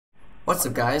What's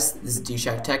up guys, this is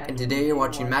DshackTech and today you're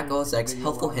watching Mac OSX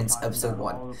Helpful Hints Episode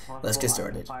 1. Let's get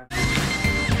started. So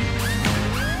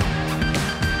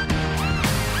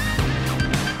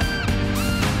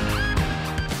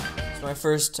my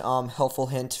first helpful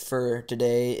hint for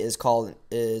today is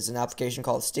an application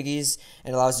called Stickies,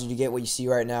 and it allows you to get what you see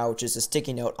right now, which is a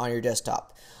sticky note on your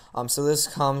desktop. So this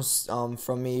comes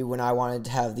from me when I wanted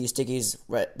to have these stickies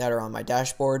that are on my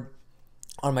dashboard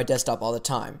on my desktop all the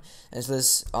time. And so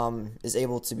this is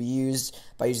able to be used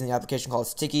by using the application called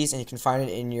Stickies, and you can find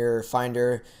it in your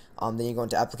Finder. Then you go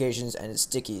into Applications and it's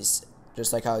Stickies,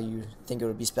 just like how you think it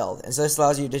would be spelled. And so this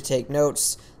allows you to take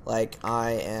notes, like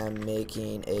I am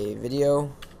making a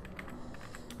video,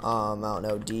 I don't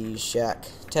know,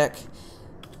 DshackTech.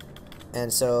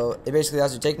 And so it basically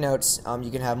allows you to take notes. You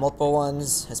can have multiple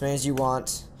ones, as many as you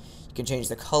want. You can change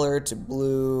the color to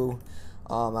blue.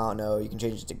 I don't know, you can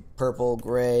change it to purple,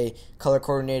 gray, color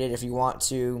coordinated if you want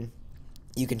to.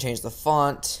 You can change the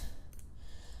font.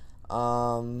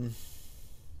 You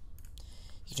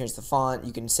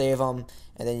can save them,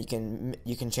 and then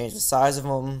you can change the size of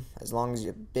them as long as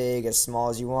you're big, as small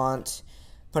as you want.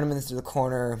 Put them into the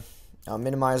corner,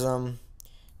 minimize them,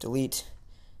 delete,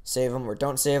 save them or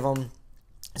don't save them.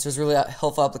 So it's really a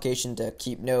helpful application to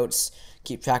keep notes,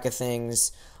 keep track of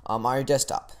things on your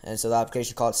desktop, and so the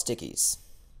application called Stickies.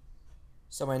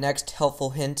 So my next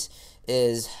helpful hint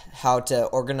is how to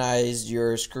organize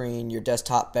your screen, your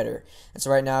desktop better. And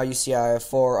so right now you see I have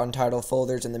 4 untitled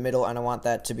folders in the middle, and I want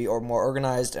that to be more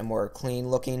organized and more clean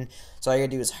looking. So all you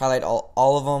gotta do is highlight all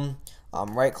of them,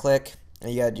 right click, and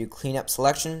you gotta do clean up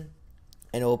selection,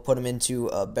 and it will put them into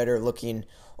a better looking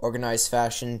organized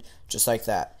fashion, just like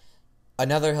that.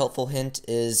 Another helpful hint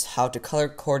is how to color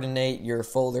coordinate your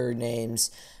folder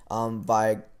names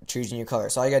by choosing your color.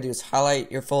 So all you gotta do is highlight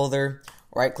your folder,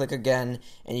 right click again,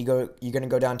 and you're gonna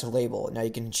go down to label. Now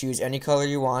you can choose any color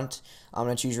you want. I'm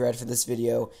gonna choose red for this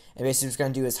video, and basically what it's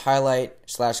gonna do is highlight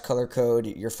 / color code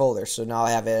your folder. So now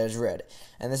I have it as red,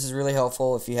 and this is really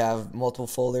helpful if you have multiple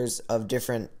folders of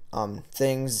different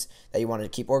things that you want to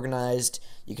keep organized.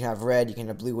 You can have red, you can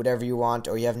have blue, whatever you want,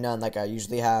 or you have none like I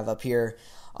usually have up here.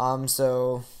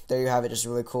 So there you have it, just a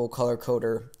really cool color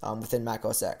coder within Mac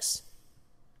OSX.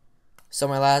 So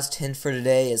my last hint for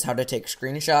today is how to take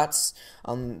screenshots.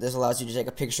 This allows you to take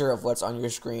a picture of what's on your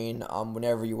screen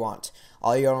whenever you want.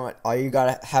 All you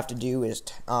gotta have to do is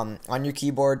on your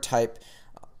keyboard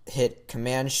hit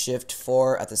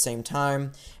Command-Shift-4 at the same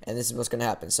time, and this is what's gonna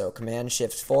happen. So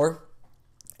Command-Shift-4,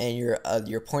 and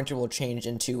your pointer will change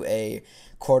into a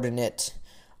coordinate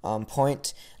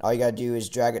point. All you gotta do is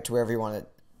drag it to wherever you want it,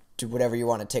 to whatever you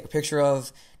want to take a picture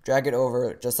of. Drag it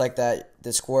over just like that.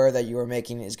 The square that you are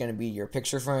making is going to be your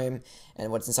picture frame,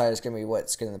 and what's inside is going to be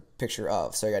what's going to be the picture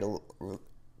of. So you got to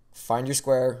find your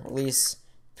square, release,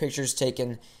 pictures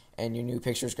taken, and your new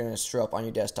picture is going to show up on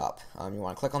your desktop. You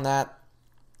want to click on that,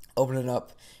 open it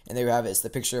up, and there you have it. It's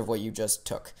the picture of what you just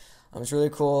took. It's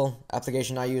really cool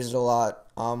application. I use it a lot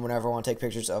whenever I want to take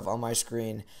pictures of on my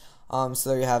screen. So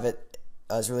there you have it.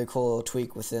 It's a really cool little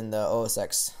tweak within the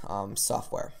OSX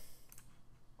software.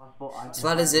 So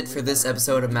that is it for this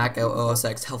episode of Mac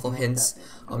OSX Helpful Hints.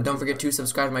 Don't forget to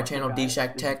subscribe to my channel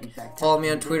DshackTech, follow me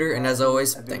on Twitter, and as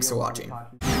always, thanks for watching.